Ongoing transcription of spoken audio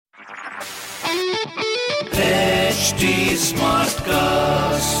HT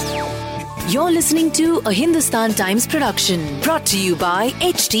Smartcast. You're listening to a Hindustan Times production brought to you by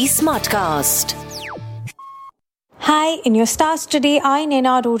HT Smartcast. Hi, in your stars today, I,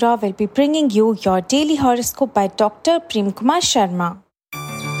 Naina Arora, will be bringing you your daily horoscope by Dr. Prem Kumar Sharma.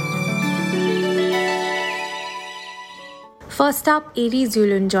 First up, Aries,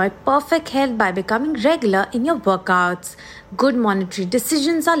 you'll enjoy perfect health by becoming regular in your workouts. Good monetary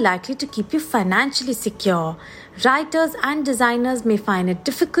decisions are likely to keep you financially secure. Writers and designers may find it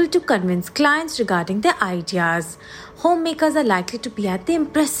difficult to convince clients regarding their ideas. Homemakers are likely to be at their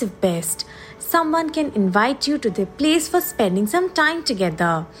impressive best. Someone can invite you to their place for spending some time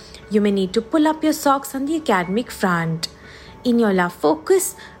together. You may need to pull up your socks on the academic front. In your love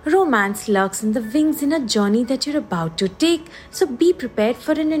focus, romance lurks in the wings in a journey that you're about to take, so be prepared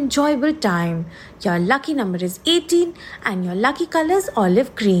for an enjoyable time. Your lucky number is 18 and your lucky color is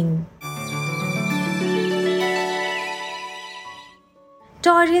olive green.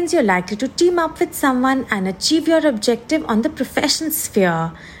 Taurians, you're likely to team up with someone and achieve your objective on the professional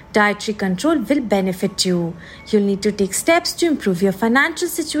sphere. Dietary control will benefit you. You'll need to take steps to improve your financial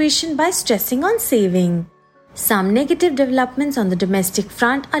situation by stressing on saving. Some negative developments on the domestic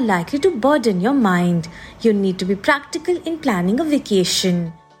front are likely to burden your mind. You'll need to be practical in planning a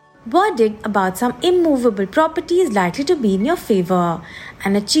vacation. Verdict about some immovable property is likely to be in your favor.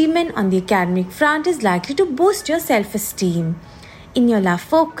 An achievement on the academic front is likely to boost your self-esteem. In your love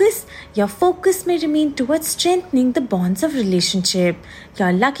focus, your focus may remain towards strengthening the bonds of relationship.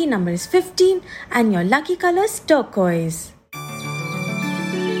 Your lucky number is 15 and your lucky color is turquoise.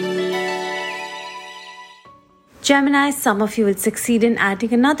 Gemini, some of you will succeed in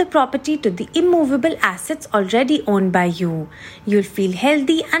adding another property to the immovable assets already owned by you. You'll feel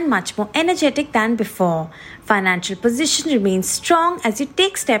healthy and much more energetic than before. Financial position remains strong as you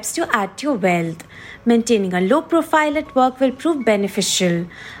take steps to add to your wealth. Maintaining a low profile at work will prove beneficial.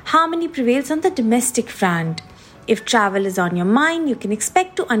 Harmony prevails on the domestic front. If travel is on your mind, you can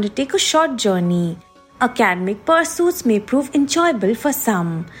expect to undertake a short journey. Academic pursuits may prove enjoyable for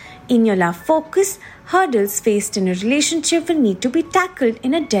some. In your love focus, hurdles faced in a relationship will need to be tackled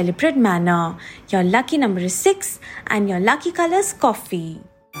in a deliberate manner. Your lucky number is 6 and your lucky color is coffee.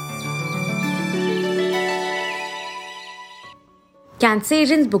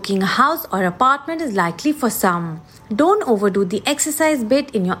 Cancerians, booking a house or apartment is likely for some. Don't overdo the exercise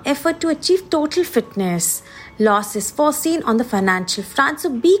bit in your effort to achieve total fitness. Loss is foreseen on the financial front, so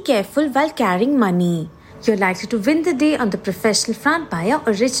be careful while carrying money. You're likely to win the day on the professional front by your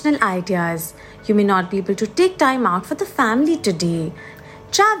original ideas. You may not be able to take time out for the family today.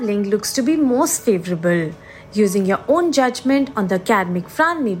 Traveling looks to be most favorable. Using your own judgment on the academic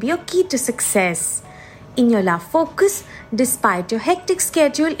front may be your key to success. In your love focus, despite your hectic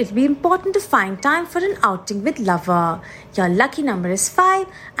schedule, it'll be important to find time for an outing with lover. Your lucky number is 5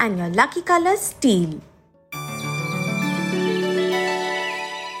 and your lucky color is teal.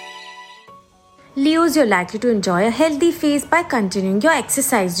 Leos, you're likely to enjoy a healthy phase by continuing your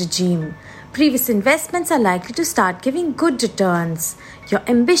exercise regime. Previous investments are likely to start giving good returns. Your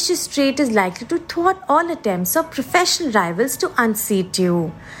ambitious trait is likely to thwart all attempts of professional rivals to unseat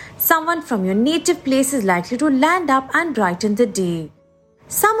you. Someone from your native place is likely to land up and brighten the day.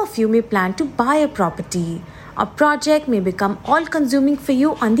 Some of you may plan to buy a property. A project may become all-consuming for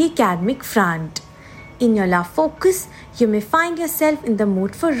you on the academic front. In your love focus, you may find yourself in the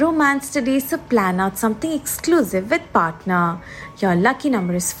mood for romance today, so plan out something exclusive with partner. Your lucky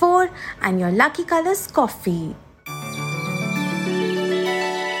number is 4 and your lucky color is coffee.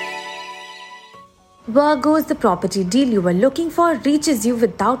 Virgos, the property deal you were looking for reaches you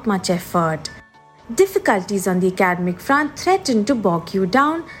without much effort. Difficulties on the academic front threaten to bog you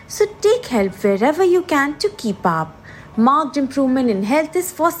down, so take help wherever you can to keep up. Marked improvement in health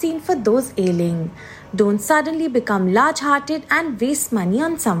is foreseen for those ailing. Don't suddenly become large-hearted and waste money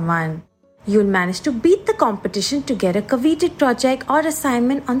on someone. You'll manage to beat the competition to get a coveted project or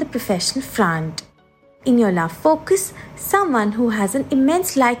assignment on the professional front. In your love focus, someone who has an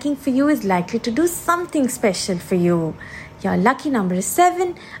immense liking for you is likely to do something special for you. Your lucky number is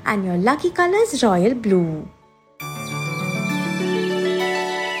 7 and your lucky color is royal blue.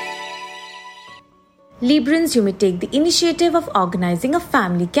 Librans, you may take the initiative of organizing a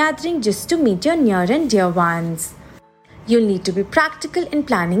family gathering just to meet your near and dear ones. You'll need to be practical in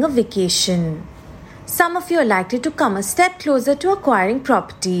planning a vacation. Some of you are likely to come a step closer to acquiring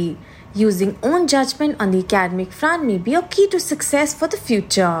property. Using own judgment on the academic front may be your key to success for the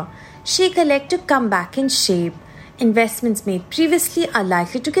future. Shake a leg to come back in shape. Investments made previously are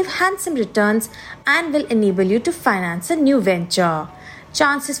likely to give handsome returns and will enable you to finance a new venture.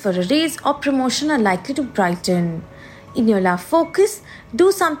 Chances for a raise or promotion are likely to brighten. In your love focus,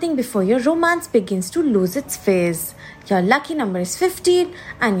 do something before your romance begins to lose its fizz. Your lucky number is 15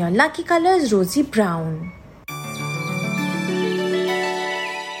 and your lucky color is rosy brown.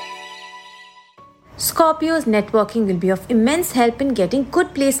 Scorpio's networking will be of immense help in getting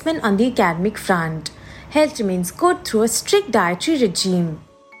good placement on the academic front. Health remains good through a strict dietary regime.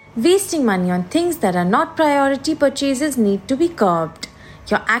 Wasting money on things that are not priority purchases need to be curbed.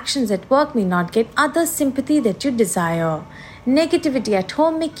 Your actions at work may not get others' sympathy that you desire. Negativity at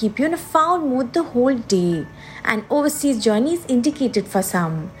home may keep you in a foul mood the whole day. An overseas journey is indicated for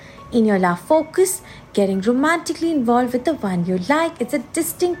some. In your love focus, getting romantically involved with the one you like is a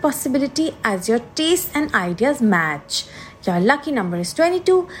distinct possibility as your tastes and ideas match. Your lucky number is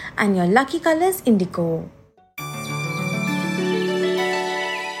 22 and your lucky color is indigo.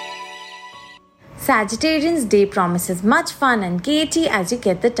 Sagittarian's day promises much fun and gaiety as you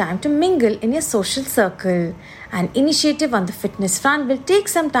get the time to mingle in your social circle. An initiative on the fitness front will take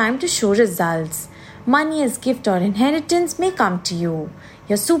some time to show results. Money as gift or inheritance may come to you.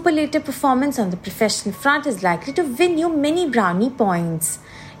 Your superlative performance on the professional front is likely to win you many brownie points.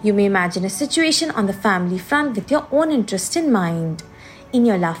 You may imagine a situation on the family front with your own interest in mind. In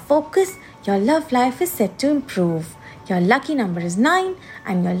your love focus, your love life is set to improve. Your lucky number is 9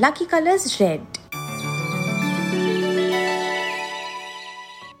 and your lucky color is red.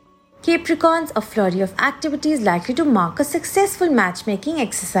 Capricorns, a flurry of activities likely to mark a successful matchmaking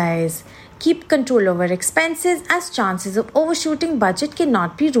exercise. Keep control over expenses as chances of overshooting budget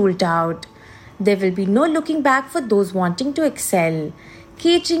cannot be ruled out. There will be no looking back for those wanting to excel.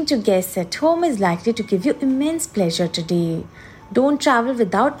 Catering to guests at home is likely to give you immense pleasure today. Don't travel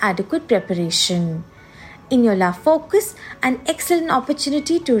without adequate preparation. In your love focus, an excellent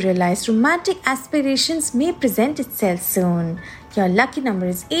opportunity to realize romantic aspirations may present itself soon. Your lucky number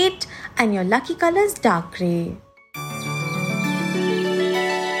is 8 and your lucky color is dark grey.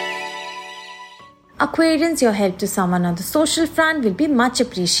 Aquarians, your help to someone on the social front will be much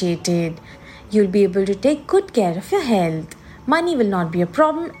appreciated. You'll be able to take good care of your health. Money will not be a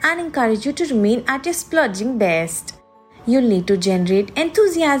problem and encourage you to remain at your splurging best. You'll need to generate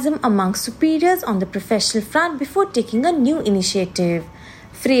enthusiasm among superiors on the professional front before taking a new initiative.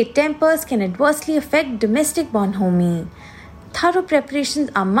 Frayed tempers can adversely affect domestic bonhomie. Thorough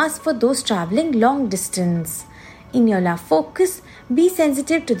preparations are must for those traveling long distance. In your love focus, be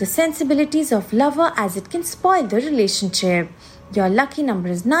sensitive to the sensibilities of lover as it can spoil the relationship. Your lucky number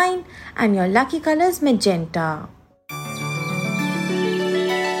is 9 and your lucky color is magenta.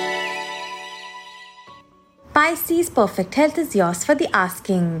 Pisces, perfect health is yours for the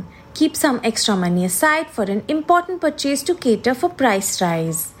asking. Keep some extra money aside for an important purchase to cater for price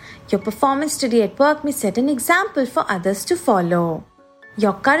rise. Your performance today at work may set an example for others to follow.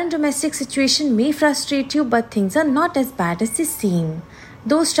 Your current domestic situation may frustrate you, but things are not as bad as they seem.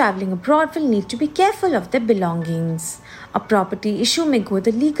 Those traveling abroad will need to be careful of their belongings. A property issue may go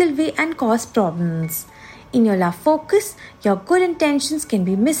the legal way and cause problems. In your love focus, your good intentions can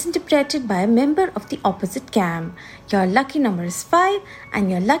be misinterpreted by a member of the opposite camp. Your lucky number is 5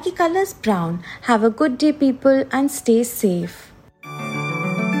 and your lucky color is brown. Have a good day, people, and stay safe.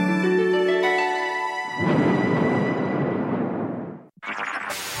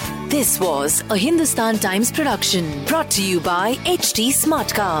 This was a Hindustan Times production brought to you by HT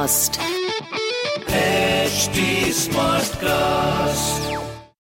Smartcast. HT Smartcast.